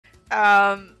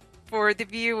for the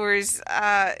viewers,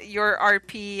 your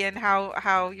RP and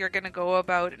how you're gonna go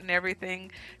about it and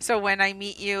everything. So when I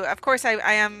meet you, of course,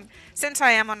 I am, since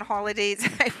I am on holidays,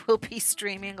 I will be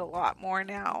streaming a lot more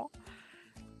now.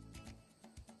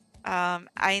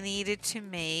 I needed to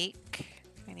make,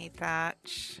 I need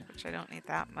thatch, which I don't need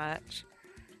that much.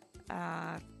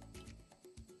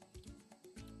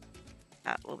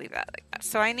 We'll leave that like that.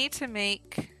 So I need to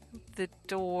make the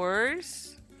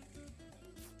doors.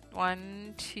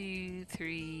 1, 2,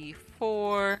 3,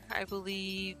 4, I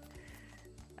believe.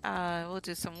 We'll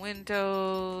do some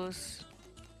windows.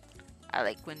 I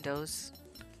like windows.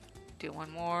 Do one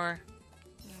more.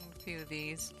 A few of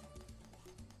these.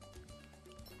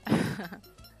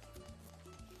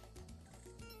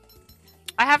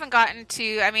 I haven't gotten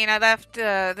to, I mean, I left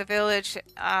the village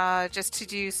just to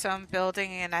do some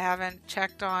building, and I haven't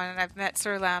checked on, and I've met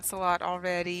Sir Lancelot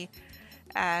already,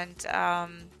 and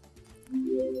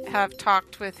have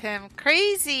talked with him.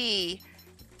 Crazy!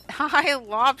 Hi,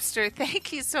 Lobster.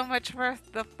 Thank you so much for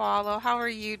the follow. How are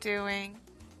you doing?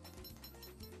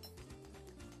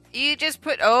 You just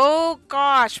put, oh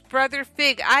gosh, Brother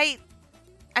Fig. I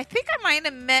think I might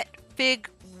have met Fig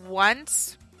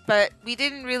once, but we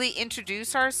didn't really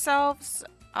introduce ourselves.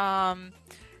 But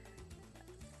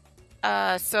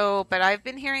I've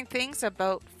been hearing things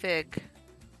about Fig.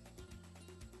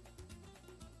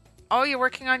 Oh, you're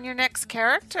working on your next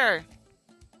character.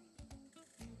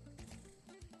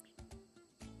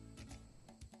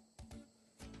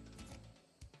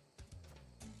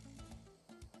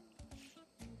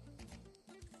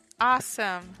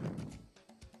 Awesome.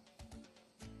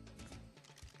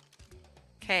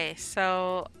 Okay,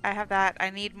 so I have that. I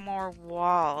need more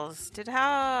walls.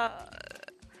 Can't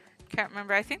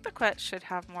remember. I think the Quetz should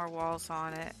have more walls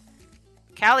on it.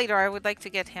 Calidor, I would like to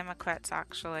get him a Quetz,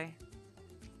 actually.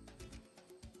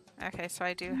 Okay, so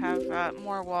I do have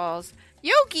more walls.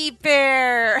 Yogi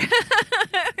Bear!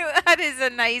 That is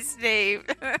a nice name.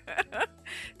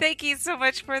 Thank you so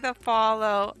much for the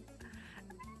follow.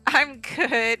 I'm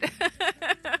good.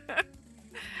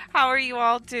 How are you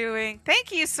all doing?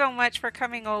 Thank you so much for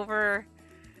coming over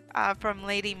from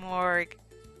Lady Morg.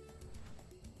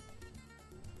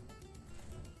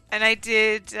 And I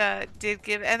did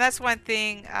give, and that's one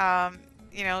thing,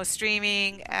 you know,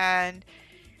 streaming, and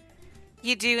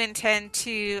you do intend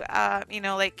to, you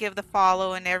know, like give the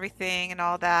follow and everything and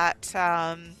all that.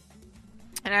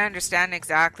 And I understand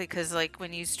exactly, because like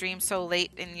when you stream so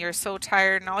late and you're so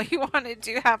tired and all you want to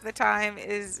do half the time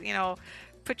is, you know,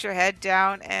 put your head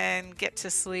down and get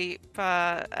to sleep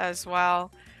as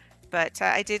well. But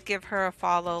I did give her a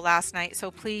follow last night, so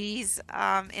please,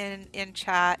 in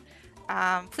chat,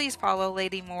 please follow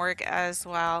Lady Morg as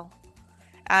well.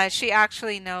 She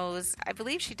actually knows, I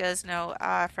believe she does know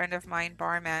a friend of mine,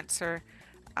 Barmancer,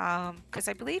 because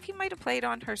I believe he might have played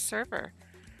on her server.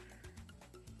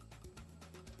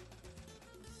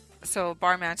 So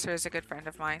Barmancer is a good friend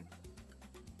of mine.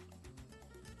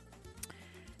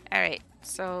 Alright,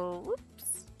 so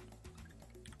whoops.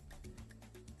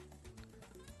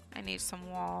 I need some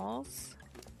walls.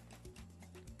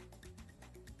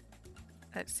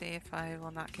 Let's see if I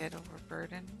will not get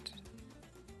overburdened.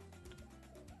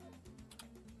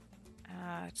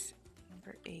 It's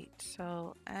number 8.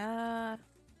 So, I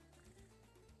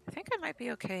think I might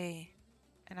be okay.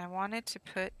 And I wanted to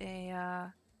put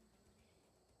a,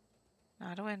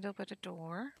 not a window, but a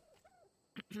door.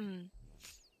 And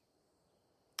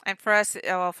for us,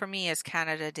 well, for me, it's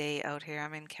Canada Day out here.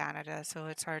 I'm in Canada, so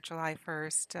it's our July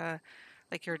 1st,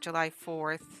 like your July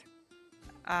 4th,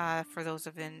 for those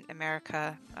of in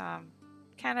America.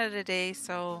 Canada Day,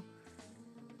 so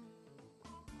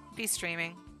be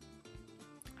streaming.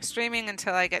 Streaming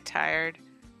until I get tired.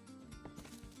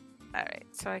 Alright,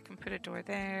 so I can put a door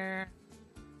there.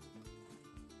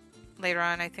 Later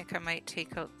on, I think I might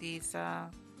take out these, and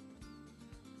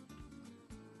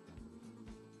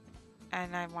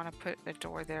I want to put a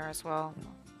door there as well.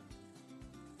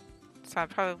 So I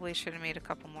probably should have made a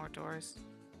couple more doors.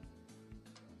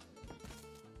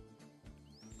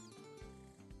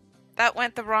 That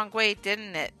went the wrong way,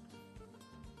 didn't it?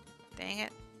 Dang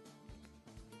it.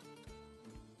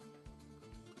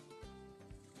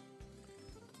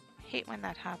 I hate when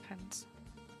that happens.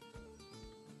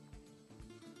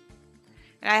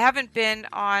 And I haven't been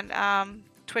on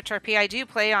TwitchRP. I do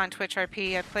play on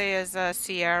TwitchRP. I play as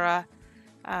Sierra,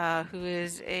 who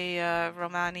is a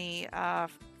Romani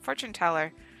fortune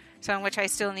teller. So in which I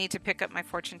still need to pick up my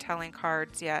fortune telling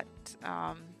cards yet.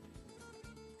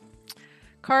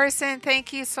 Carson,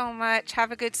 thank you so much.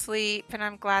 Have a good sleep, and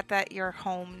I'm glad that you're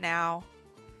home now.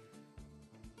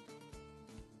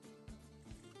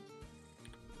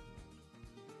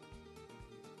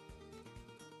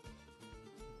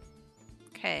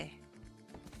 Okay.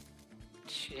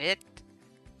 Shit.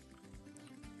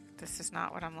 This is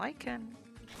not what I'm liking.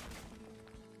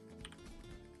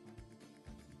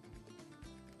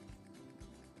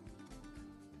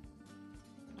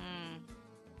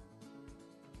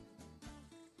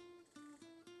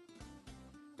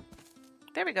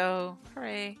 There we go.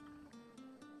 Hooray.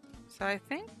 So I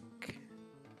think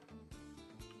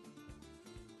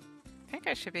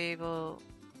I should be able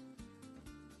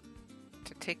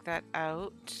to take that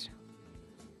out.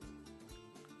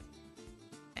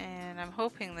 And I'm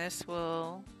hoping this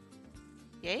will...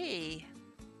 Yay!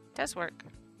 It does work.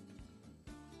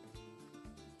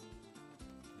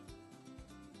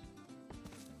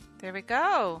 There we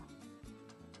go.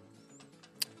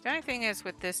 The only thing is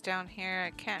with this down here,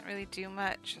 I can't really do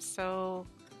much. So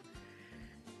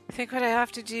I think what I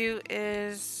have to do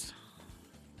is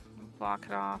block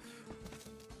it off.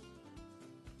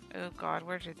 Oh god,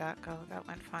 where did that go? That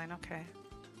went fine, okay.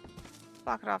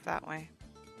 Block it off that way.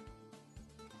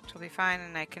 Which will be fine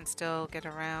and I can still get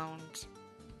around.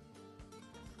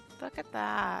 Look at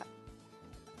that.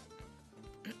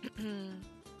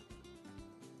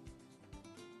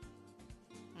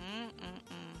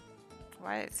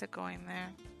 Why is it going there?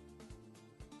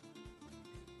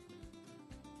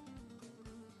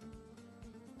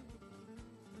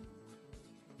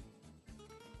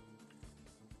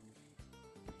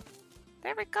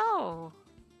 There we go.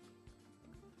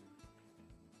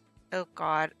 Oh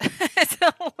god. It's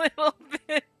a little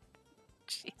bit.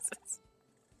 Jesus.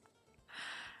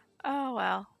 Oh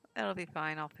well. It'll be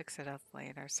fine. I'll fix it up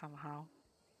later somehow.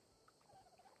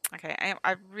 Okay,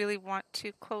 I really want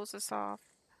to close this off.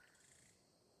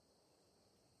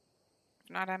 If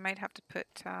not, I might have to put,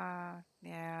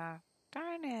 yeah.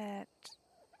 Darn it.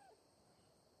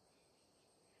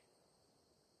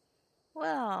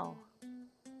 Well.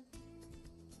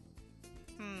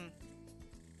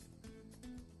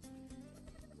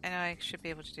 I know I should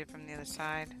be able to do it from the other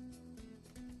side.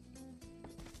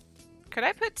 Could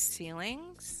I put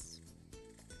ceilings?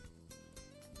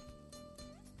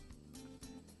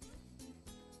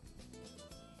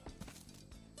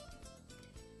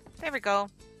 There we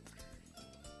go.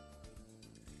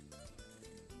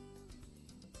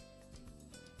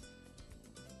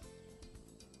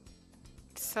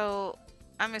 So,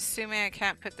 I'm assuming I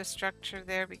can't put the structure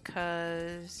there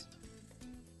because...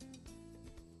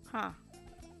 Huh.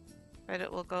 But it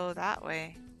will go that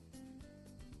way.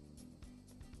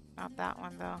 Not that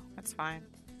one though. That's fine.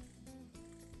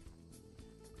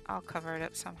 I'll cover it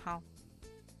up somehow.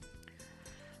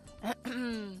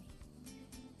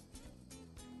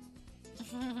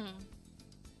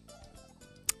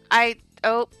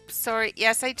 Oh, sorry.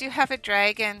 Yes, I do have a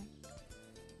dragon.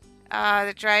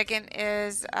 The dragon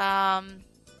is,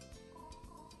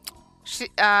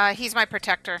 he's my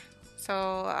protector.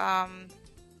 So,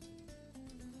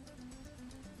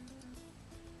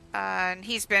 and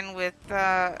he's been with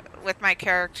my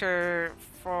character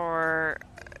for,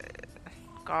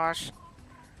 gosh.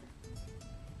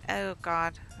 Oh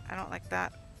god, I don't like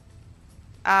that.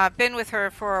 Been with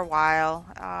her for a while,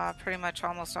 pretty much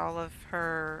almost all of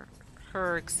her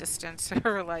existence,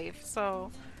 her life,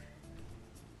 so.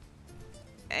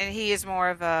 And he is more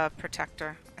of a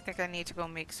protector. I think I need to go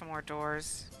make some more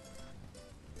doors.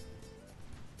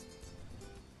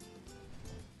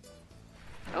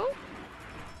 Oh!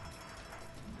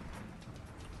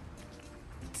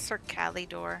 Sir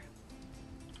Calidor.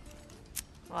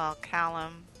 Well,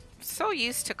 Callum. So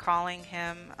used to calling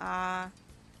him,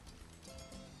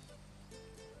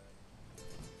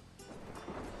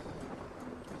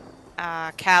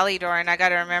 Calidor, and I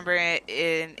gotta remember it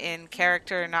in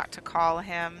character not to call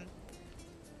him.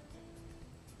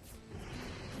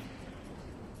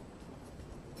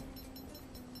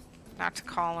 Not to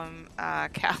call him,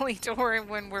 Calidor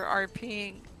when we're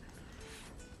RPing.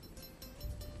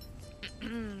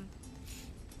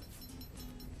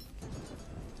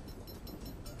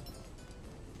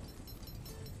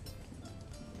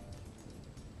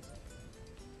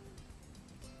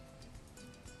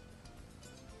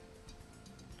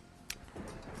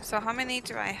 So how many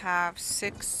do I have?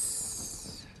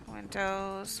 6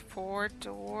 windows, 4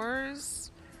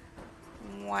 doors,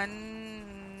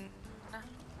 one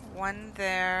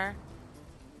there,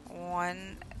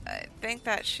 one. I think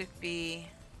that should be,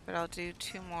 but I'll do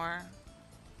 2 more.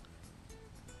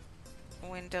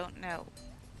 Window, no.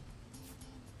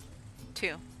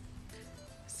 2.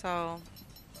 So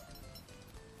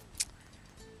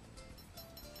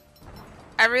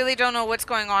I really don't know what's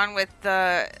going on with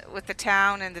the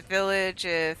town and the village.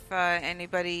 If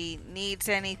anybody needs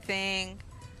anything,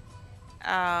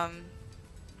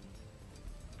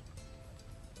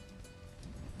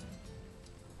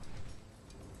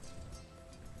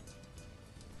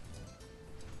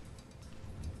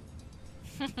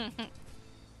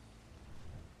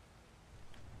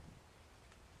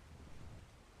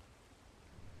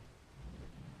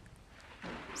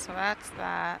 So that's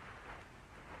that.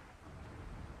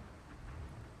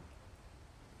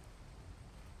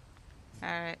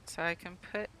 Alright, so I can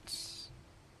put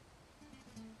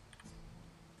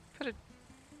a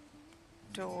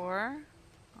door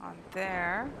on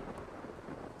there.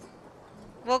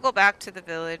 We'll go back to the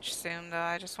village soon, though.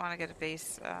 I just want to get a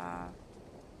base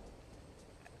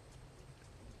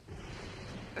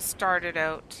started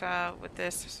out with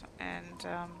this, and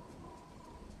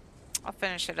I'll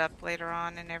finish it up later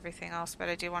on and everything else. But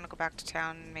I do want to go back to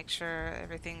town and make sure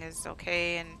everything is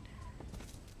okay and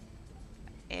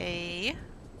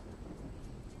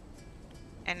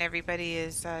everybody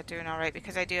is doing all right,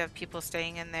 because I do have people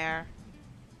staying in there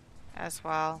as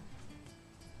well.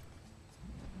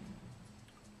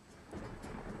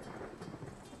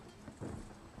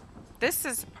 This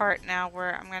is the part now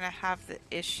where I'm going to have the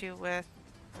issue with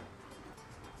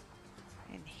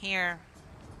in here.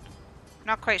 I'm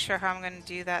not quite sure how I'm going to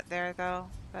do that there, though.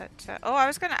 But, oh, I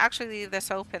was going to actually leave this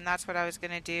open. That's what I was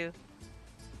going to do.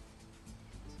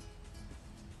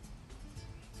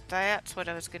 That's what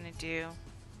I was going to do.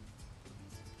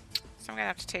 So I'm going to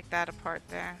have to take that apart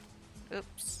there.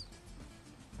 Oops.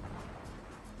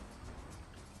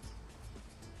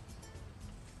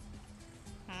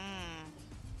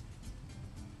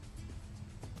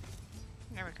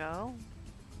 There we go.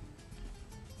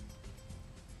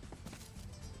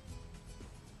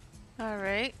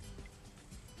 Alright.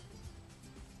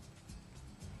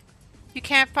 You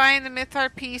can't find the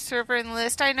MytheRP server in the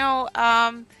list. I know,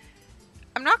 I'm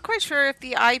not quite sure if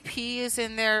the IP is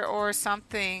in there or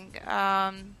something.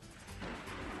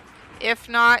 If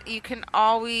not, you can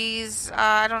always,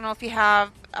 I don't know if you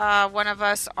have one of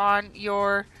us on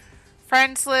your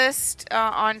friends list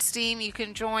on Steam. You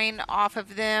can join off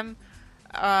of them.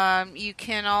 You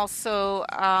can also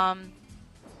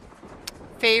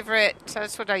favorite.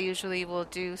 That's what I usually will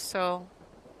do. So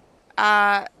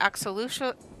Axel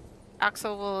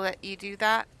will let you do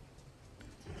that.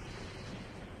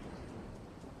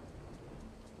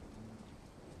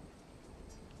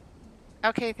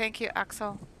 Okay, thank you,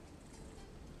 Axel.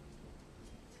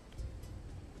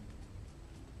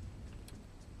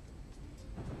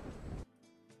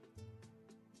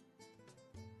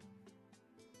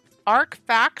 Arc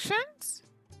Factions?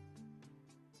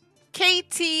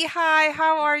 KT, hi,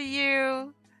 how are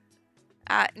you?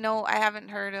 No, I haven't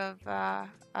heard of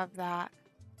that.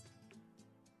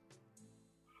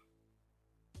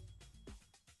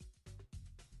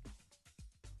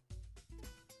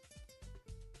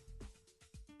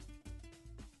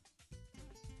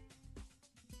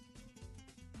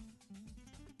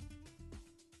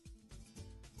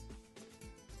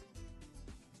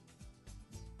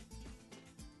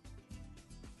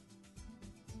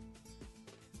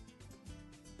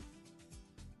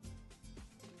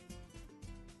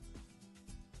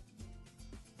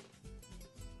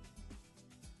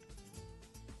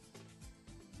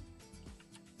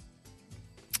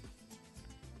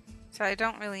 So I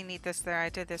don't really need this there. I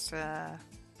did this for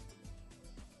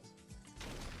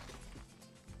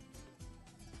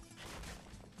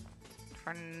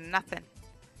nothing.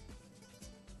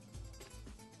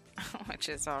 Which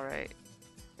is alright.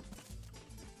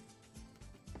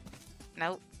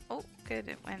 Nope. Oh, good.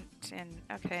 It went in.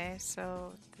 Okay,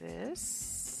 so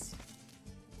this.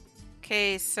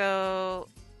 Okay, so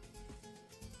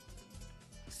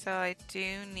I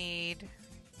do need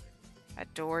a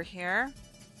door here.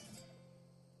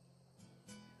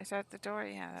 Is that the door?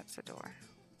 Yeah, that's the door.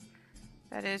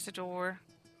 That is a door.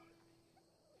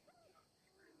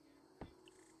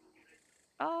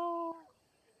 Oh.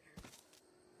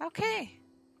 Okay.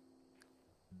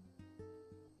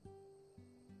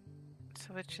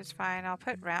 So which is fine. I'll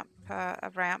put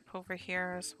a ramp over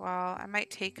here as well. I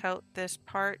might take out this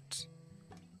part.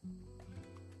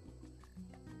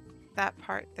 That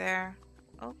part there.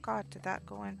 Oh god, did that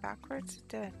go in backwards? It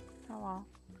did. Oh well.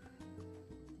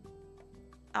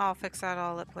 I'll fix that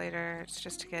all up later. It's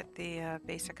just to get the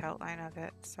basic outline of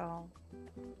it. So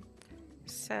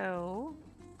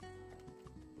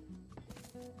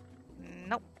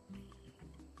nope.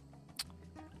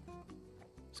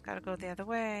 Just gotta go the other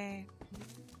way.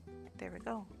 There we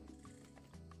go.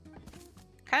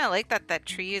 Kind of like that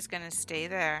tree is gonna stay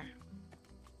there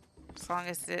as long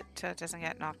as it doesn't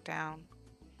get knocked down.